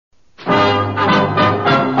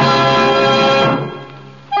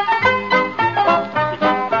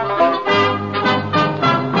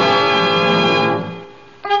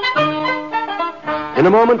In a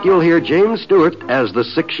moment, you'll hear James Stewart as the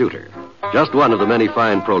Six Shooter. Just one of the many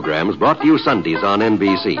fine programs brought to you Sundays on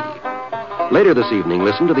NBC. Later this evening,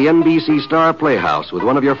 listen to the NBC Star Playhouse with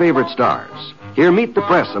one of your favorite stars. Hear Meet the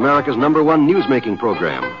Press, America's #1 newsmaking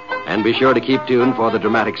program. And be sure to keep tuned for the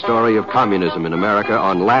dramatic story of communism in America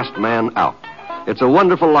on Last Man Out. It's a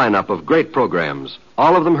wonderful lineup of great programs,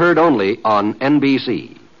 all of them heard only on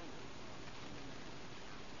NBC.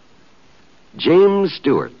 James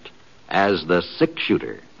Stewart as the Six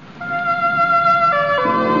Shooter.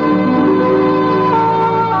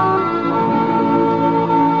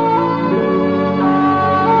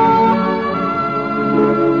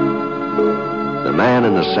 The man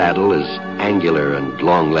in the saddle is angular and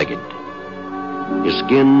long-legged. His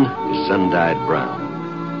skin is sun-dyed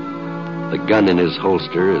brown. The gun in his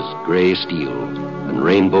holster is gray steel and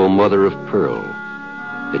rainbow mother of pearl,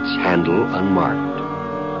 its handle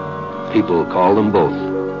unmarked. People call them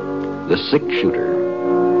both the Six Shooter.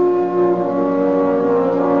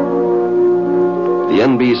 The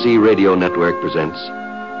NBC Radio Network presents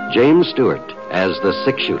James Stewart as the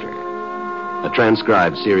Six Shooter, a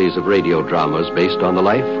transcribed series of radio dramas based on the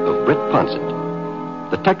life of Britt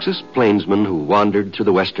Ponsett, the Texas plainsman who wandered through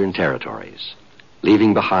the Western Territories,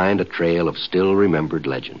 leaving behind a trail of still-remembered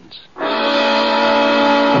legends.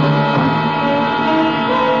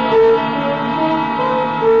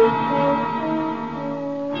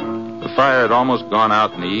 The fire had almost gone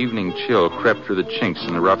out, and the evening chill crept through the chinks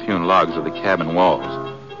in the rough-hewn logs of the cabin walls.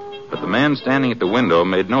 But the man standing at the window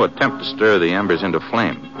made no attempt to stir the embers into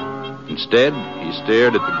flame. Instead, he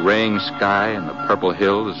stared at the graying sky and the purple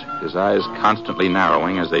hills, his eyes constantly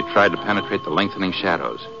narrowing as they tried to penetrate the lengthening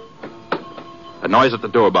shadows. A noise at the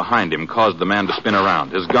door behind him caused the man to spin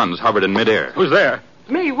around. His guns hovered in midair. Who's there?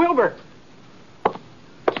 Me, Wilbur.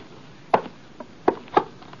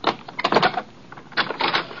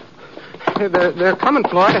 They're coming,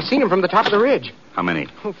 Floyd. I seen them from the top of the ridge. How many?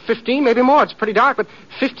 15, maybe more. It's pretty dark, but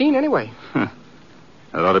 15 anyway. That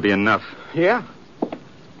ought to be enough. Yeah?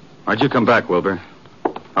 Why'd you come back, Wilbur?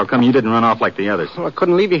 How come you didn't run off like the others? Well, I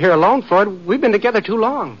couldn't leave you here alone, Floyd. We've been together too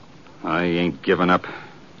long. I ain't giving up.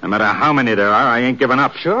 No matter how many there are, I ain't giving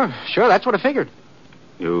up. Sure. That's what I figured.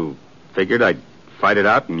 You figured I'd fight it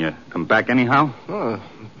out and you come back anyhow? Oh,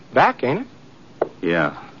 back, ain't it?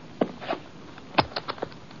 Yeah.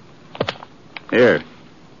 Here.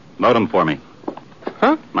 Load 'em for me.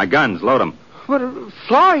 Huh? My guns, load 'em. What,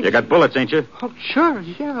 Floyd? You got bullets, ain't you? Oh, sure,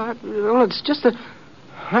 yeah. Well, it's just that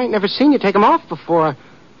I ain't never seen you take 'em off before. I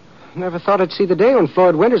never thought I'd see the day when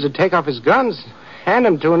Floyd Winters would take off his guns, hand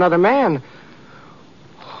 'em to another man.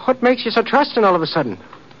 What makes you so trusting all of a sudden?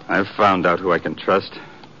 I've found out who I can trust.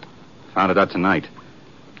 Found it out tonight.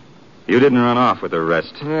 You didn't run off with the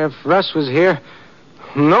rest. If Russ was here,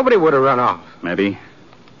 nobody would have run off. Maybe.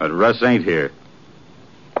 But Russ ain't here.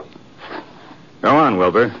 Go on,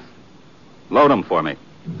 Wilbur. Load 'em for me.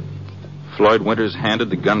 Floyd Winters handed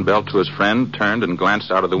the gun belt to his friend, turned, and glanced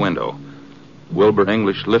out of the window. Wilbur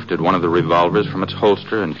English lifted one of the revolvers from its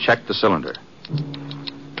holster and checked the cylinder.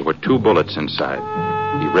 There were 2 bullets inside.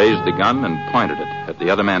 He raised the gun and pointed it at the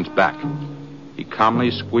other man's back. He calmly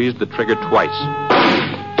squeezed the trigger twice.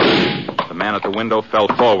 The man at the window fell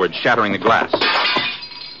forward, shattering the glass.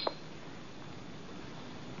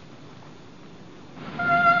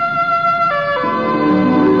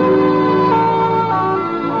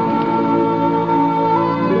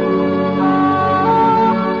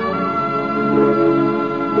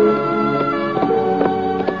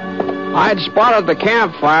 I'd spotted the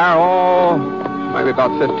campfire, maybe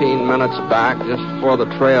about 15 minutes back, just before the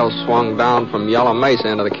trail swung down from Yellow Mesa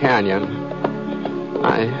into the canyon.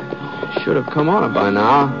 I should have come on it by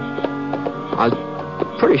now. I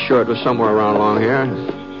was pretty sure it was somewhere around along here.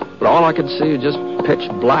 But all I could see was just pitch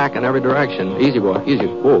black in every direction. Easy, boy, easy.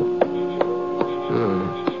 Whoa.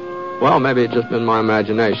 Well, maybe it's just been my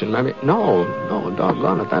imagination. Maybe... No,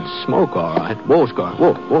 doggone it. That's smoke, all right. Whoa, Scar.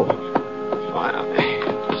 Whoa.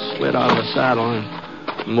 I slid out of the saddle and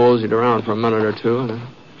moseyed around for a minute or two.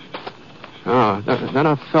 And then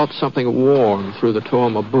I felt something warm through the toe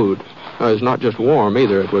of my boot. It was not just warm,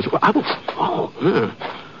 either. It was... Well,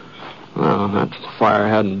 that fire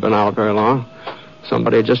hadn't been out very long.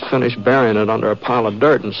 Somebody had just finished burying it under a pile of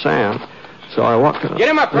dirt and sand. So I walked... Get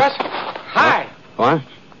him up, Russ. Hi. What?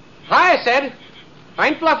 Hi, I said. I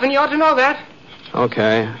ain't bluffing. You ought to know that.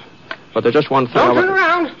 Okay. But there's just one thing... Don't turn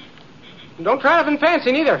around. Don't try nothing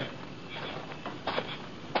fancy, neither.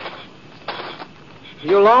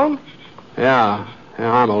 You alone? Yeah,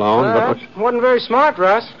 I'm alone. But wasn't very smart,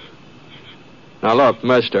 Russ. Now, look,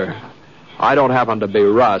 mister. I don't happen to be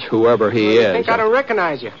Russ, whoever he is. You think I don't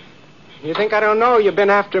recognize you? You think I don't know you've been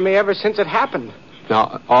after me ever since it happened?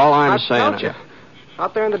 Now, all I'm I saying... felt you.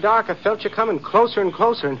 Out there in the dark, I felt you coming closer and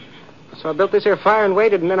closer. And so I built this here fire and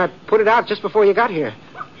waited, and then I put it out just before you got here.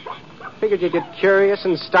 Figured you'd get curious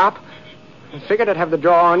and stop. I figured I'd have the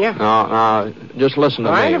draw on you. No, just listen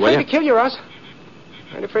to me, I ain't will afraid you? to kill you, Russ.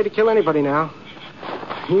 I ain't afraid to kill anybody now.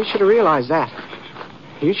 You should have realized that.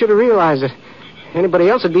 You should have realized that anybody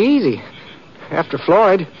else would be easy. After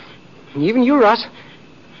Floyd, even you, Russ,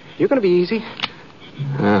 you're going to be easy.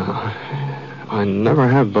 Yeah, I never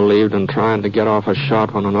have believed in trying to get off a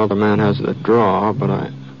shot when another man has the draw,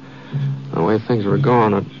 but the way things were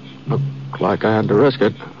going, it looked like I had to risk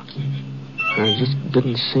it. There just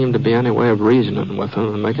didn't seem to be any way of reasoning with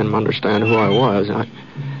him and making him understand who I was.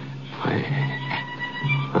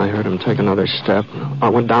 I heard him take another step. I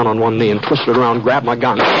went down on one knee and twisted around, grabbed my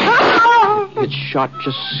gun. Its shot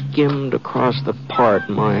just skimmed across the part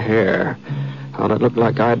in my hair. Thought it looked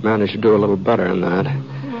like I'd managed to do a little better than that.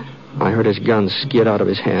 I heard his gun skid out of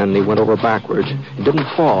his hand, and he went over backwards. It didn't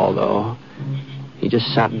fall, though. He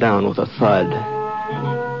just sat down with a thud.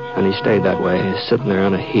 And he stayed that way, sitting there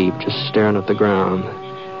in a heap, just staring at the ground.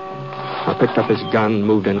 I picked up his gun and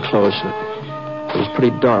moved in close. It was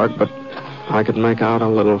pretty dark, but I could make out a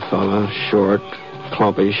little fella, short,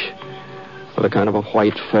 clumpish, with a kind of a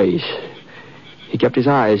white face. He kept his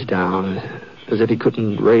eyes down, as if he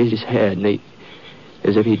couldn't raise his head, and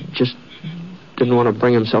as if he just didn't want to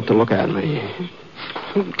bring himself to look at me.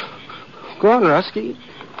 Go on, Rusky.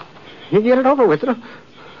 You get it over with.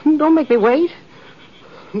 Don't make me wait.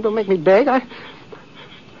 Don't make me beg.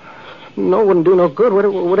 No, wouldn't do no good.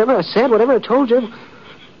 Whatever I said, whatever I told you,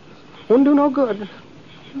 wouldn't do no good.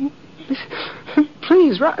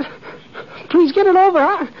 Please, please get it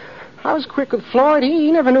over. I was quick with Floyd.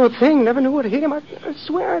 He never knew a thing, never knew what hit him. I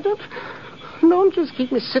swear, don't just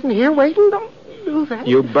keep me sitting here waiting. Don't do that.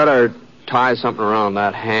 You better tie something around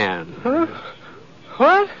that hand. Huh?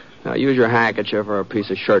 What? Now, use your handkerchief or a piece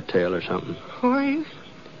of shirt tail or something. Why,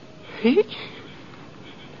 you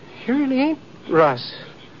really ain't Russ.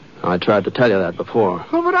 I tried to tell you that before.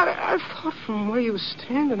 Oh, but I thought from where you was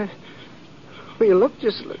standing, where you looked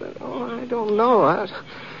just... Oh, I don't know.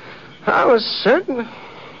 I was certain...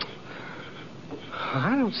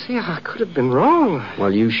 I don't see how I could have been wrong.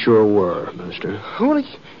 Well, you sure were, mister. Well,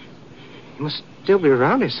 he must still be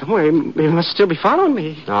around here somewhere. He must still be following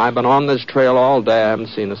me. Now, I've been on this trail all day. I haven't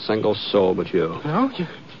seen a single soul but you. No?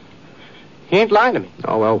 You ain't lying to me.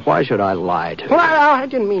 Oh, well, why should I lie to you? Well, I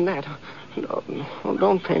didn't mean that. No,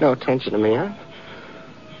 don't pay no attention to me. I'm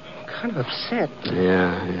kind of upset.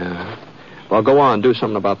 Yeah. Well, go on. Do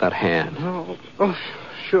something about that hand. Oh,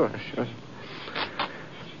 sure.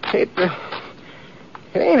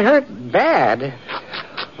 It ain't hurt bad.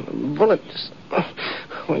 The bullet just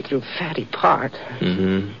went through a fatty part.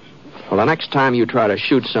 Mm-hmm. Well, the next time you try to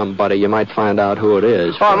shoot somebody, you might find out who it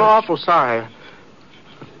is. Oh, I'm awful sorry.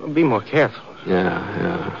 I'll be more careful.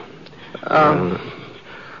 Yeah.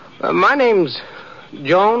 My name's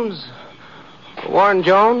Jones. Warren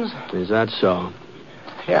Jones. Is that so?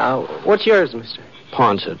 Yeah. What's yours, mister?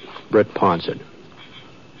 Ponsett. Britt Ponsett.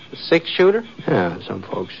 The six-shooter? Yeah, some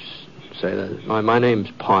folks say that. My name's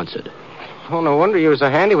Ponsett. Oh, no wonder you was so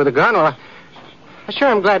handy with a gun. Well, I sure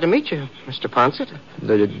am glad to meet you, Mr. Ponsett.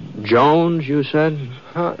 The Jones, you said?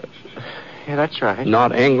 Yeah, that's right.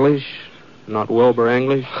 Not English? Not Wilbur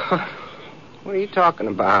English? What are you talking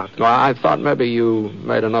about? Well, I thought maybe you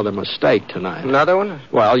made another mistake tonight. Another one?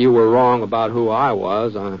 Well, you were wrong about who I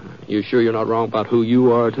was. You sure you're not wrong about who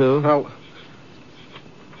you are, too?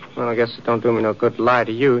 Well, I guess it don't do me no good to lie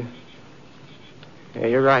to you. Yeah,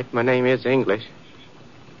 you're right. My name is English.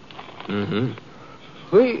 Mm-hmm.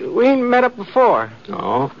 We ain't met up before.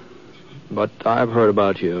 Oh, but I've heard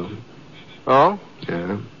about you. Oh?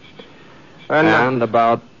 Yeah. And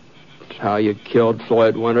about how you killed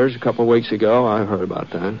Floyd Winters a couple of weeks ago. I heard about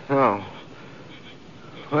that. Oh.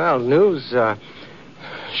 Well, news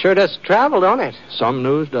sure does travel, don't it? Some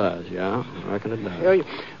news does, yeah. I reckon it does.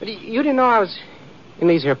 You didn't know I was in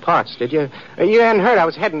these here parts, did you? You hadn't heard I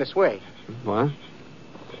was heading this way. What?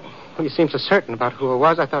 Well, you seemed so certain about who I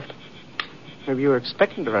was, I thought maybe you were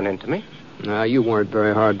expecting to run into me. No, you weren't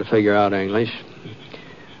very hard to figure out, English.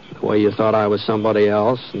 The way you thought I was somebody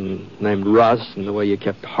else and named Russ, and the way you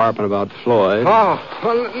kept harping about Floyd. Oh,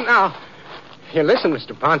 well, now, here, listen,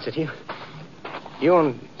 Mr. Ponsett, you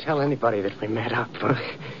won't tell anybody that we met up.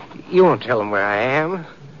 You won't tell them where I am.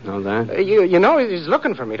 Know that? You know he's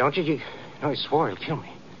looking for me, don't you? You know he swore he'll kill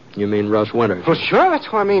me. You mean Russ Winters? Well, sure,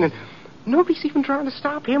 that's what I mean. And nobody's even trying to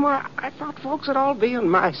stop him. I thought folks would all be on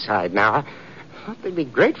my side now. I thought they'd be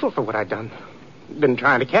grateful for what I'd done. Been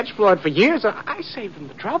trying to catch Floyd for years. I saved them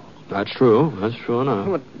the trouble. That's true. That's true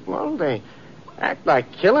enough. Well, they act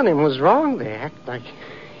like killing him was wrong. They act like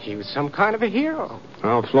he was some kind of a hero.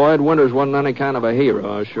 Well, Floyd Winters wasn't any kind of a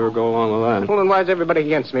hero. I'll sure go along with that. Well, then why is everybody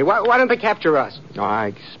against me? Why don't they capture us? I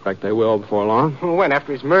expect they will before long. When?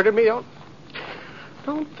 After he's murdered me?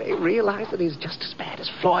 Don't they realize that he's just as bad as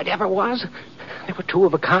Floyd ever was? They were two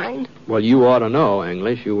of a kind. Well, you ought to know,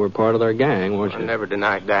 English. You were part of their gang, weren't I you? never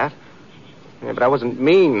denied that. Yeah, but I wasn't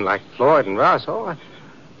mean like Floyd and Russ.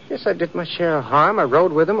 Yes, I did my share of harm. I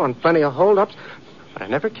rode with them on plenty of holdups, but I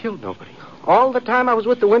never killed nobody. All the time I was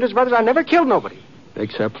with the Winters brothers, I never killed nobody.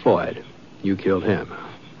 Except Floyd. You killed him.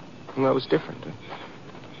 Well, that was different.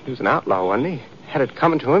 He was an outlaw, wasn't he? Had it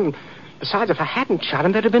coming to him. Besides, if I hadn't shot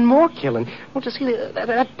him, there'd have been more killing. Well, to see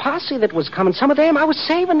that posse that was coming, some of them, I was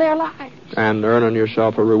saving their lives. And earning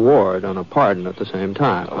yourself a reward and a pardon at the same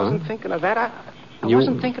time, I wasn't thinking of that. I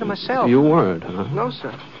wasn't thinking of myself. You weren't, huh? No,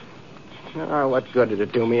 sir. Oh, what good did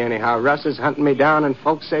it do me anyhow? Russ is hunting me down, and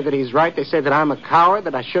folks say that he's right. They say that I'm a coward,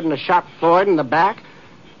 that I shouldn't have shot Floyd in the back.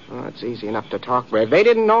 Oh, it's easy enough to talk brave. They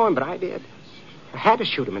didn't know him, but I did. I had to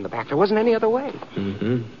shoot him in the back. There wasn't any other way.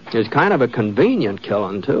 Mm-hmm. It's kind of a convenient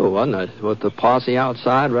killing, too, wasn't it? With the posse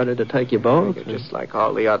outside ready to take you both. You're just like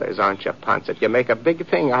all the others, aren't you, Ponset? You make a big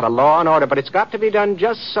thing out of law and order, but it's got to be done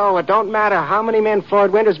just so. It don't matter how many men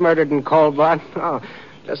Floyd Winters murdered in cold blood. Oh,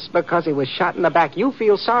 just because he was shot in the back, you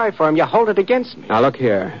feel sorry for him. You hold it against me. Now, look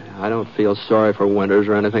here. I don't feel sorry for Winters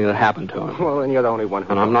or anything that happened to him. Well, then you're the only one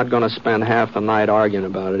who... And I'm not going to spend half the night arguing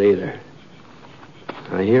about it either.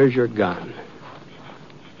 Now, here's your gun.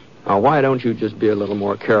 Now, why don't you just be a little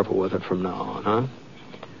more careful with it from now on,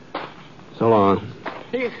 huh? So long.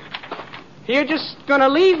 You're just going to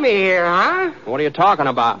leave me here, huh? What are you talking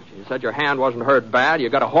about? You said your hand wasn't hurt bad.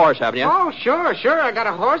 You got a horse, haven't you? Oh, sure. I got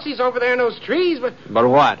a horse. He's over there in those trees, but... But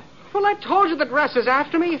what? Well, I told you that Russ is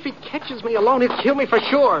after me. If he catches me alone, he'll kill me for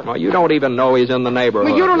sure. Well, you don't even know he's in the neighborhood.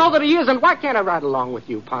 Well, you don't know that he is, and why can't I ride along with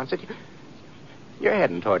you, Ponset? You're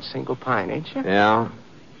heading towards Single Pine, ain't you? Yeah.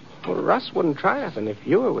 Well, Russ wouldn't try nothing if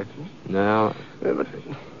you were with me. No. But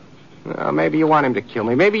maybe you want him to kill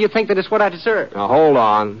me. Maybe you think that it's what I deserve. Now, hold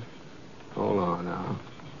on. Hold on now.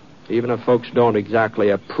 Even if folks don't exactly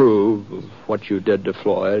approve of what you did to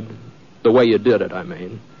Floyd, the way you did it, I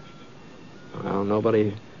mean, well,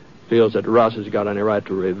 nobody feels that Russ has got any right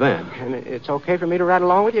to revenge. And it's okay for me to ride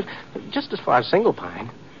along with you, just as far as Single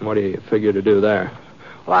Pine. What do you figure to do there?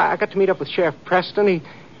 Well, I got to meet up with Sheriff Preston. He's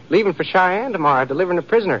leaving for Cheyenne tomorrow, delivering a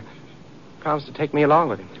prisoner. Promised to take me along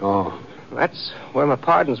with him. Oh. That's where my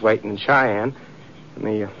pardon's waiting in Cheyenne, and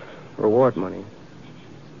the reward money.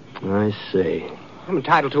 I see. I'm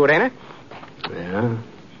entitled to it, ain't I? Yeah.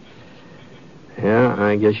 Yeah,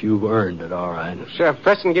 I guess you've earned it, all right. Sheriff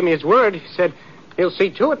Preston gave me his word. He said he'll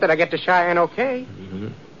see to it that I get to Cheyenne okay.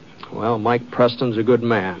 Mm-hmm. Well, Mike Preston's a good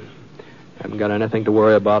man. Haven't got anything to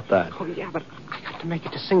worry about that. Oh, yeah, but I got to make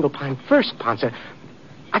it to Single Pine first, Ponce.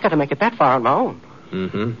 I got to make it that far on my own.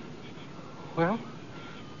 Mm-hmm. Well,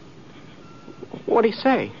 what'd he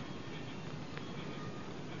say?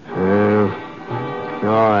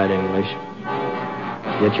 All right, English.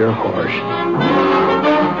 Get your horse.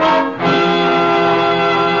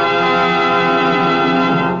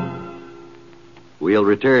 We'll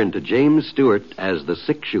return to James Stewart as the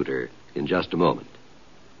six-shooter in just a moment.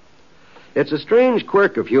 It's a strange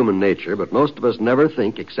quirk of human nature, but most of us never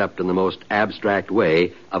think, except in the most abstract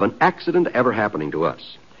way, of an accident ever happening to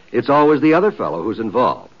us. It's always the other fellow who's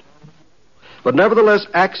involved. But nevertheless,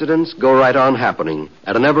 accidents go right on happening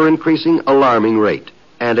at an ever-increasing, alarming rate.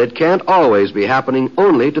 And it can't always be happening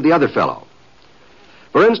only to the other fellow.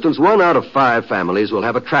 For instance, 1 out of 5 families will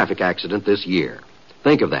have a traffic accident this year.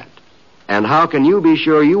 Think of that. And how can you be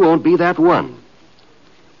sure you won't be that one?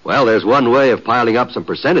 Well, there's one way of piling up some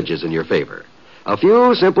percentages in your favor. A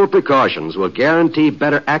few simple precautions will guarantee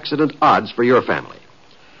better accident odds for your family.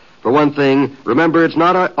 For one thing, remember it's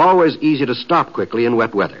not always easy to stop quickly in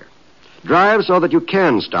wet weather. Drive so that you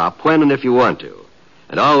can stop when and if you want to.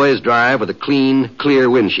 And always drive with a clean, clear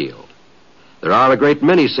windshield. There are a great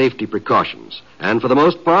many safety precautions, and for the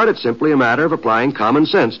most part, it's simply a matter of applying common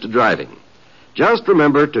sense to driving. Just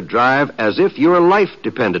remember to drive as if your life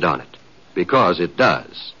depended on it, because it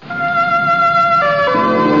does.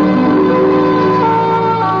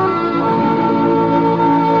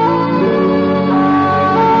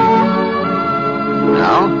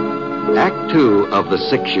 Now, Act 2 of The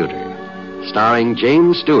Six-Shooter, starring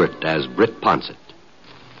James Stewart as Britt Ponsett.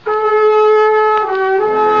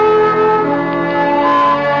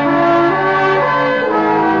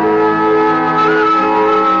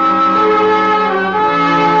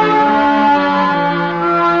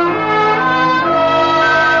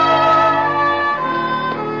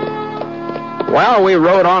 Well, we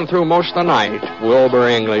rode on through most of the night, Wilbur,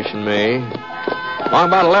 English, and me. Along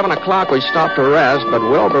about 11 o'clock, we stopped to rest, but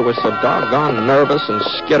Wilbur was so doggone nervous and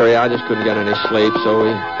skittery, I just couldn't get any sleep, so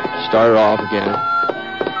we started off again.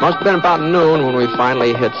 Must have been about noon when we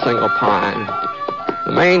finally hit Single Pine.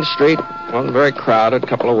 The main street wasn't very crowded, a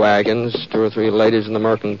couple of wagons, 2 or 3 ladies in the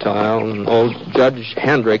mercantile, and old Judge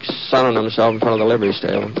Hendricks sunning himself in front of the livery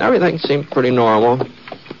stable. Everything seemed pretty normal,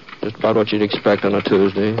 just about what you'd expect on a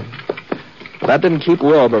Tuesday. But that didn't keep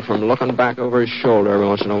Wilbur from looking back over his shoulder every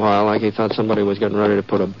once in a while like he thought somebody was getting ready to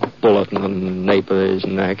put a bullet in the nape of his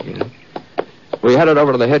neck. We headed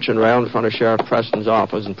over to the hitching rail in front of Sheriff Preston's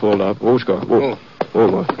office and pulled up. Come on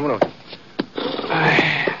over.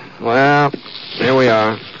 Well, here we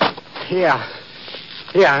are. Yeah.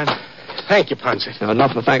 Thank you, Ponset. Now,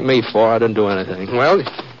 enough to thank me for. I didn't do anything. Well,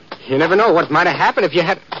 you never know what might have happened if you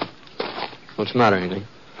had... What's the matter, Andy?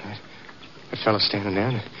 That fellow standing there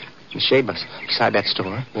in the shade beside that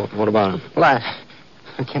store. What about him? Well,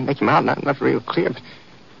 I can't make him out. Not real clear, but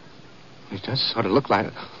it does sort of look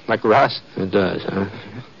like Russ. It does, huh?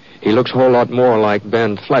 He looks a whole lot more like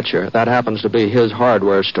Ben Fletcher. That happens to be his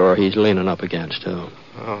hardware store he's leaning up against, too.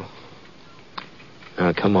 Oh.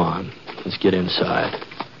 Now, come on. Let's get inside.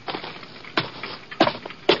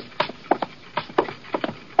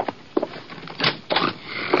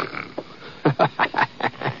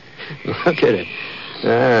 Look at it.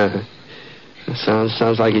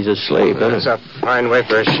 Sounds like he's asleep, doesn't it? That's a fine way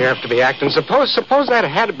for a sheriff to be acting. Suppose that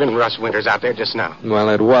had been Russ Winters out there just now. Well,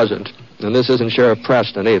 it wasn't. And this isn't Sheriff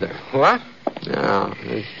Preston either. What? No,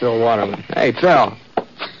 it's Phil Waterman. Hey, Phil.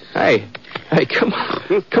 Hey, come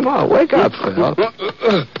on. Come on, wake up, Phil.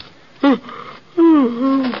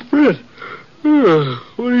 Britt,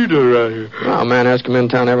 what are you doing around here? Well, a man has to come in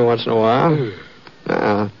town every once in a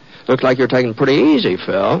while. Looks like you're taking it pretty easy,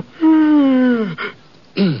 Phil.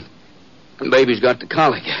 Baby's got the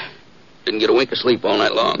colic. Didn't get a wink of sleep all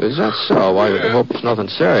night long. Is that so? Why, I hope it's nothing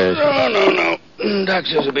serious. No. Doc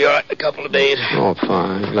says he'll be all right in a couple of days. Oh,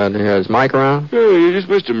 fine. Glad to hear. Is Mike around? Yeah, you just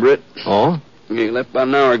missed him, Britt. Oh? He left about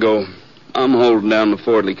an hour ago. I'm holding down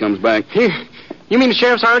before he comes back. You mean the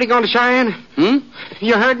sheriff's already gone to Cheyenne?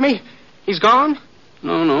 You heard me? He's gone?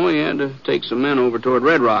 No, he had to take some men over toward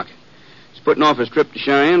Red Rock. He's putting off his trip to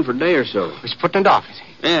Cheyenne for a day or so. He's putting it off, is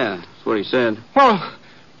he? Yeah, that's what he said. Well,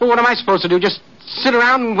 what am I supposed to do? Just sit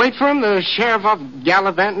around and wait for him? The sheriff off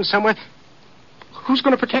gallivanting somewhere? Who's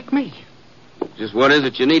going to protect me? Just what is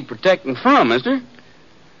it you need protecting from, mister?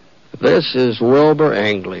 This is Wilbur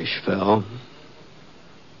English, Phil.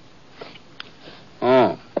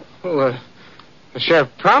 Oh. Well, the sheriff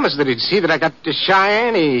promised that he'd see that I got to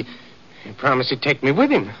Cheyenne. He promised he'd take me with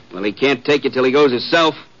him. Well, he can't take you till he goes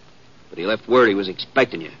himself. But he left word he was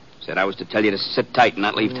expecting you. Said I was to tell you to sit tight and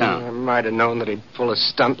not leave town. I might have known that he'd pull a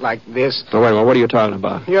stunt like this. Oh, wait a minute. What are you talking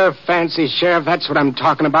about? You're a fancy sheriff. That's what I'm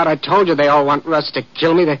talking about. I told you they all want Russ to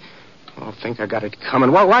kill me. They all think I got it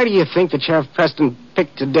coming. Well, why do you think that Sheriff Preston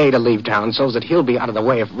picked today to leave town so's that he'll be out of the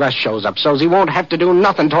way if Russ shows up, so's he won't have to do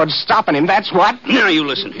nothing towards stopping him? That's what? Now, you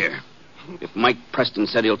listen here. If Mike Preston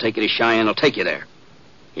said he'll take you to Cheyenne, he'll take you there.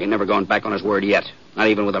 He ain't never gone back on his word yet. Not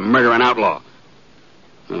even with a murdering outlaw.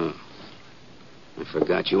 Oh. I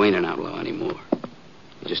forgot you ain't an outlaw anymore.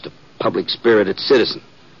 You're just a public-spirited citizen.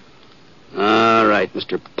 All right,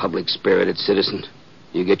 Mr. Public-spirited citizen.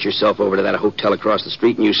 You get yourself over to that hotel across the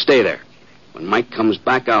street and you stay there. When Mike comes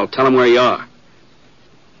back, I'll tell him where you are.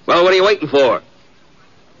 Well, what are you waiting for?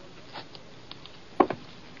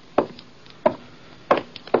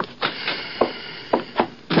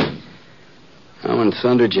 How in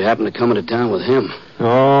thunder did you happen to come into town with him?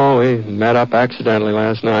 Oh, we met up accidentally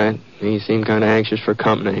last night. He seemed kind of anxious for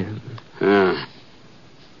company. Ah.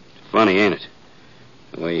 Funny, ain't it?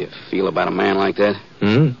 The way you feel about a man like that?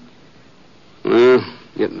 Well,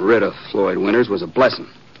 getting rid of Floyd Winters was a blessing.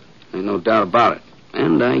 Ain't no doubt about it.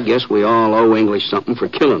 And I guess we all owe English something for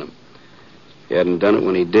killing him. If he hadn't done it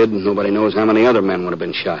when he did, nobody knows how many other men would have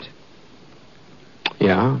been shot.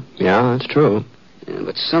 Yeah, that's true. Yeah,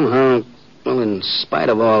 but somehow, well, in spite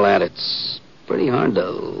of all that, it's pretty hard to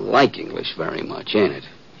like English very much, ain't it?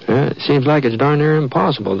 Yeah, it seems like it's darn near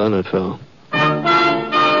impossible, doesn't it, Phil?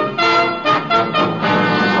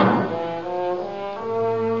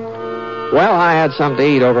 Well, I had something to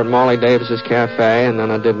eat over at Molly Davis's cafe, and then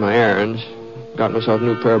I did my errands. Got myself a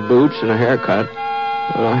new pair of boots and a haircut.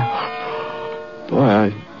 And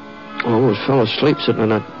I almost fell asleep sitting in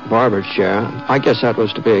that barber's chair. I guess that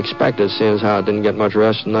was to be expected, seeing as how I didn't get much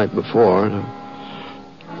rest the night before.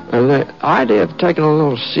 And the idea of taking a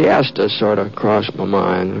little siesta sort of crossed my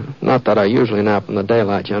mind. Not that I usually nap in the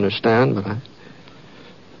daylight, you understand, but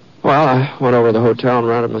I went over to the hotel and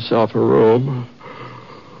rented myself a room.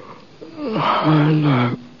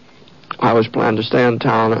 And, I was planning to stay in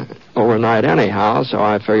town overnight anyhow, so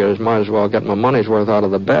I figured I might as well get my money's worth out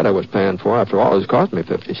of the bed I was paying for. After all, it's cost me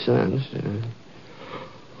 50 cents.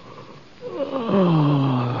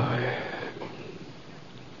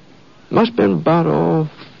 Must have been about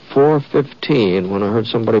 4:15 when I heard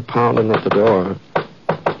somebody pounding at the door.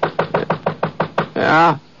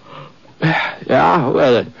 Yeah? Yeah, who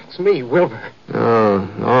is it? It's me, Wilbur. Oh,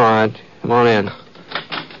 all right. Come on in.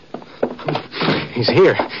 He's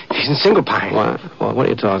here. He's in Single Pine. What are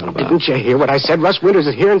you talking about? Didn't you hear what I said? Russ Winters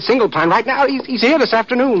is here in Single Pine right now. He's here this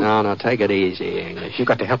afternoon. No, take it easy, English. You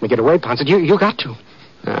got to help me get away, Ponset. You got to.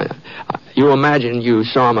 You imagine you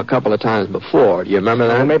saw him a couple of times before. Do you remember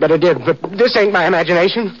that? Well, maybe I did, but this ain't my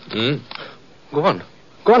imagination. Go on.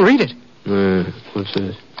 Go on, read it. What's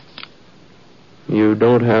this? You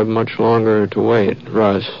don't have much longer to wait,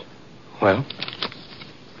 Russ. Well?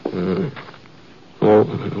 Well,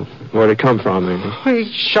 where'd it come from, English?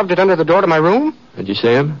 He shoved it under the door to my room. Did you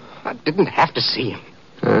see him? I didn't have to see him.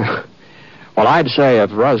 Well, I'd say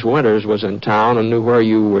if Russ Winters was in town and knew where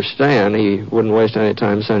you were staying, he wouldn't waste any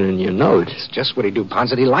time sending you notes. It's just what he'd do,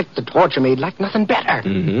 Ponset. He liked to torture me. He'd like nothing better.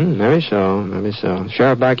 Maybe so.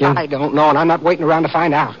 Sheriff back in? I don't know, and I'm not waiting around to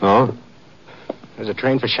find out. Oh? There's a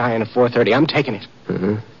train for Cheyenne at 4:30. I'm taking it.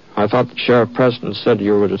 I thought that Sheriff Preston said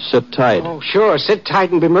you were to sit tight. Oh, sure. Sit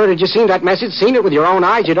tight and be murdered. You seen that message? Seen it with your own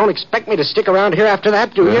eyes. You don't expect me to stick around here after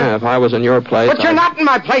that, do you? Yeah, if I was in your place... But you're not in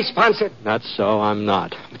my place, Ponset. That's so, I'm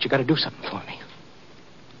not. But you got to do something for me.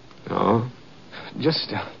 Oh? Just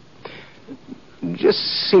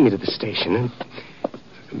see me to the station and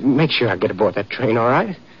make sure I get aboard that train, all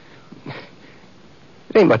right?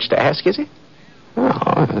 It ain't much to ask, is it?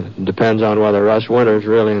 Well, it depends on whether Russ Winter's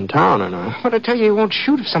really in town or not. But I tell you, he won't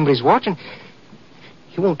shoot if somebody's watching.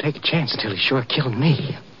 He won't take a chance until he's sure killed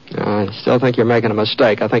me. I still think you're making a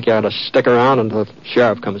mistake. I think you ought to stick around until the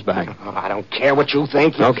sheriff comes back. Oh, I don't care what you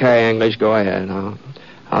think. Okay, English, go ahead.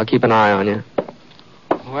 I'll keep an eye on you.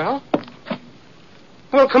 Well,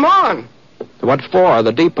 come on. What for?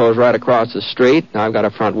 The depot's right across the street. I've got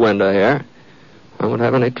a front window here. I won't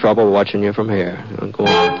have any trouble watching you from here. Go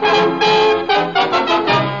on.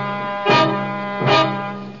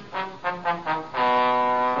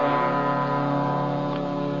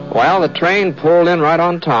 Well, the train pulled in right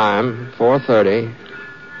on time, 4:30.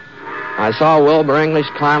 I saw Wilbur English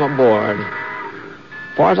climb aboard.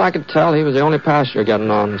 As far as I could tell, he was the only passenger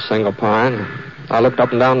getting on Single Pine. I looked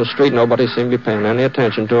up and down the street. Nobody seemed to be paying any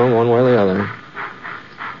attention to him one way or the other.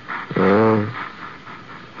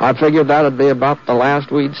 I figured that'd be about the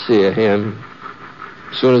last we'd see of him.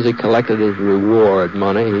 As soon as he collected his reward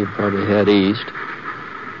money, he'd probably head east.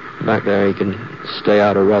 Back there, he can stay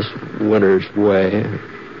out of Russ Winter's way.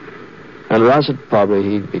 And Russ would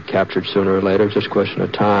he'd be captured sooner or later, just a question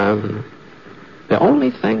of time. The only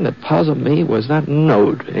thing that puzzled me was that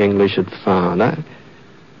note English had found.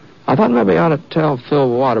 I thought maybe I ought to tell Phil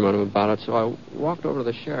Waterman about it, so I walked over to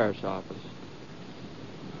the sheriff's office.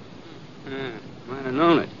 Might have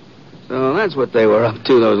known it. So that's what they were up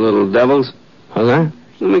to, those little devils. Was that?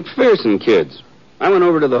 The McPherson kids. I went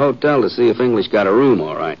over to the hotel to see if English got a room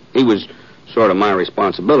all right. He was sort of my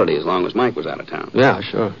responsibility as long as Mike was out of town. Yeah,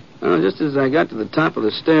 sure. Well, just as I got to the top of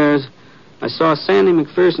the stairs, I saw Sandy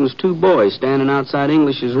McPherson's two boys standing outside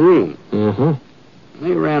English's room.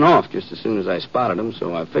 They ran off just as soon as I spotted them,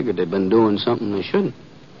 so I figured they'd been doing something they shouldn't.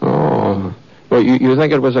 Oh. Well, you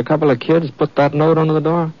think it was a couple of kids put that note under the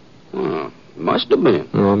door? Well, must have been.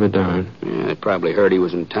 Oh, I'll be darned. Yeah, they probably heard he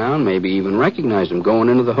was in town, maybe even recognized him going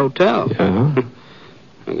into the hotel. Yeah?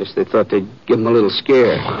 I guess they thought they'd give him a little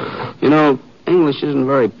scare. You know, English isn't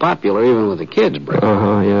very popular even with the kids, Britt. Yeah,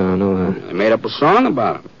 I know that. They made up a song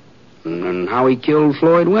about him and how he killed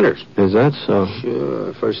Floyd Winters. Is that so?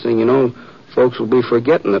 Sure. First thing you know, folks will be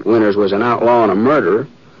forgetting that Winters was an outlaw and a murderer.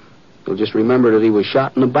 They'll just remember that he was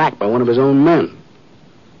shot in the back by one of his own men.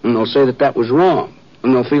 And they'll say that was wrong.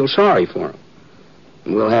 And they'll feel sorry for him.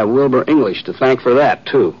 And we'll have Wilbur English to thank for that,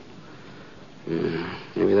 too.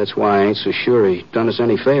 Maybe that's why I ain't so sure he done us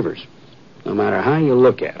any favors. No matter how you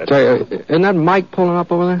look at it. Say, isn't that Mike pulling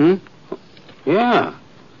up over there? Yeah.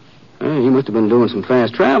 He must have been doing some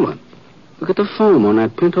fast traveling. Look at the foam on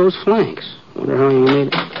that Pinto's flanks. Wonder how he made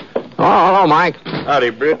it. Oh, hello, Mike. Howdy,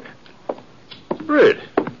 Britt. Britt,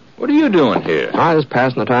 what are you doing here? I was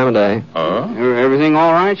passing the time of day. Oh? Everything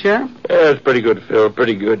all right, Sheriff? Yeah, it's pretty good, Phil.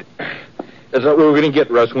 Pretty good. I thought we were going to get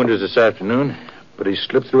Russ Winters this afternoon, but he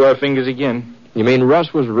slipped through our fingers again. You mean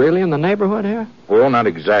Russ was really in the neighborhood here? Well, not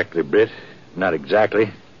exactly, Britt. Not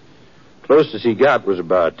exactly. Closest he got was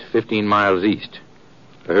about 15 miles east.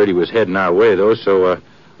 I heard he was heading our way, though, so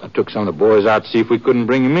I took some of the boys out to see if we couldn't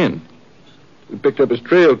bring him in. We picked up his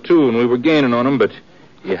trail, too, and we were gaining on him, but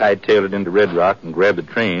he hightailed it into Red Rock and grabbed the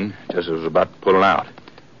train just as it was about to pull it out.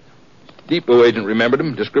 Depot agent remembered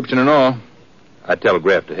him, description and all. I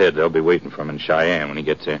telegraphed ahead they'll be waiting for him in Cheyenne when he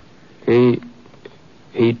gets there.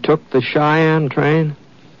 He took the Cheyenne train?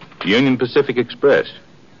 Union Pacific Express.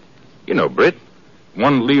 You know, Britt.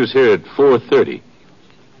 One leaves here at 4:30.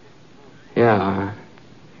 Yeah.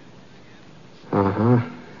 Uh-huh.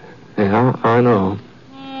 Yeah, I know.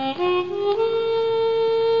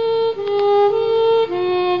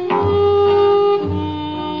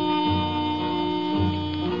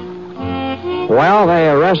 Well, they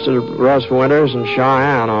arrested Russ Winters in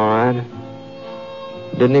Cheyenne, all right.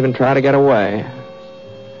 Didn't even try to get away.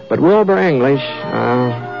 But Wilbur English,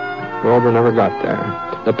 Wilbur never got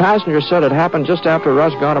there. The passenger said it happened just after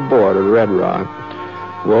Russ got aboard at Red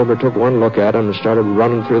Rock. Wilbur took one look at him and started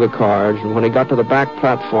running through the cars, and when he got to the back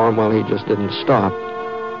platform, well, he just didn't stop.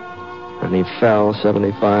 And he fell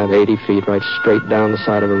 75, 80 feet right straight down the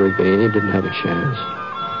side of a ravine. He didn't have a chance.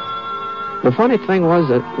 The funny thing was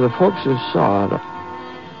that the folks who saw it,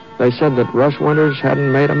 they said that Russ Winters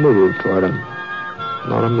hadn't made a move toward him.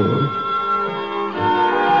 Not a move.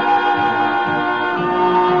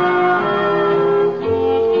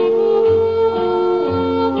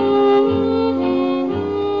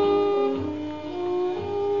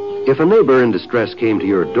 If a neighbor in distress came to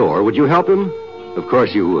your door, would you help him? Of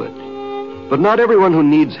course you would. But not everyone who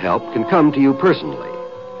needs help can come to you personally.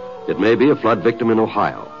 It may be a flood victim in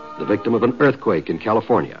Ohio, the victim of an earthquake in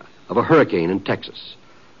California, of a hurricane in Texas.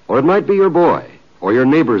 Or it might be your boy, or your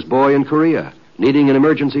neighbor's boy in Korea, needing an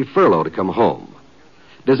emergency furlough to come home.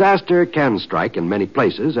 Disaster can strike in many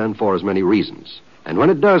places and for as many reasons. And when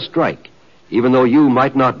it does strike, even though you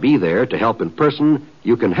might not be there to help in person,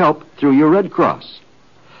 you can help through your Red Cross.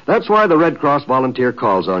 That's why the Red Cross volunteer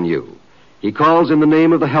calls on you. He calls in the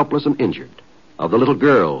name of the helpless and injured, of the little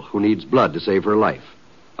girl who needs blood to save her life,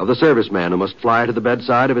 of the serviceman who must fly to the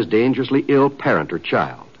bedside of his dangerously ill parent or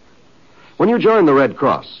child. When you join the Red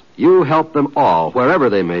Cross, you help them all, wherever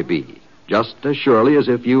they may be, just as surely as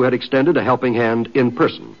if you had extended a helping hand in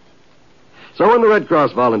person. So when the Red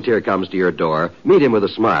Cross volunteer comes to your door, meet him with a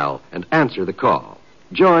smile and answer the call.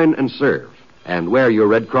 Join and serve, and wear your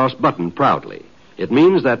Red Cross button proudly. It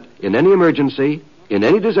means that in any emergency, in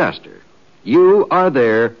any disaster, you are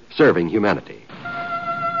there serving humanity.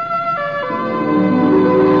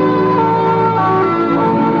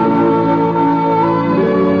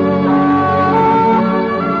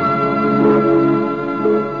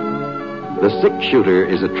 The Six Shooter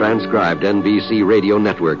is a transcribed NBC Radio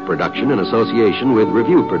Network production in association with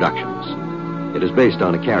Review Productions. It is based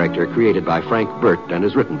on a character created by Frank Burt and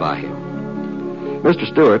is written by him. Mr.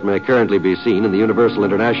 Stewart may currently be seen in the Universal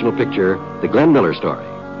International picture, The Glenn Miller Story.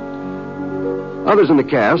 Others in the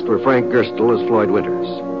cast were Frank Gerstle as Floyd Winters,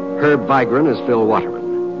 Herb Vigran as Phil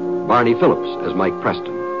Waterman, Barney Phillips as Mike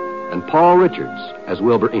Preston, and Paul Richards as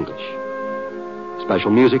Wilbur English.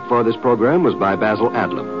 Special music for this program was by Basil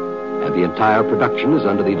Adlam, and the entire production is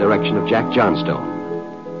under the direction of Jack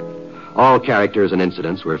Johnstone. All characters and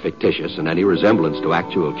incidents were fictitious, and any resemblance to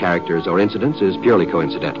actual characters or incidents is purely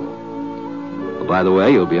coincidental. By the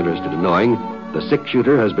way, you'll be interested in knowing the Six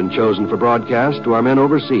Shooter has been chosen for broadcast to our men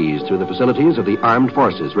overseas through the facilities of the Armed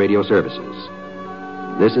Forces Radio Services.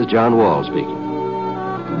 This is John Wall speaking.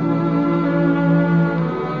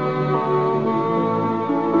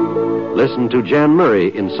 Listen to Jan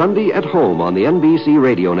Murray in Sunday at Home on the NBC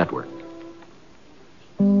Radio Network.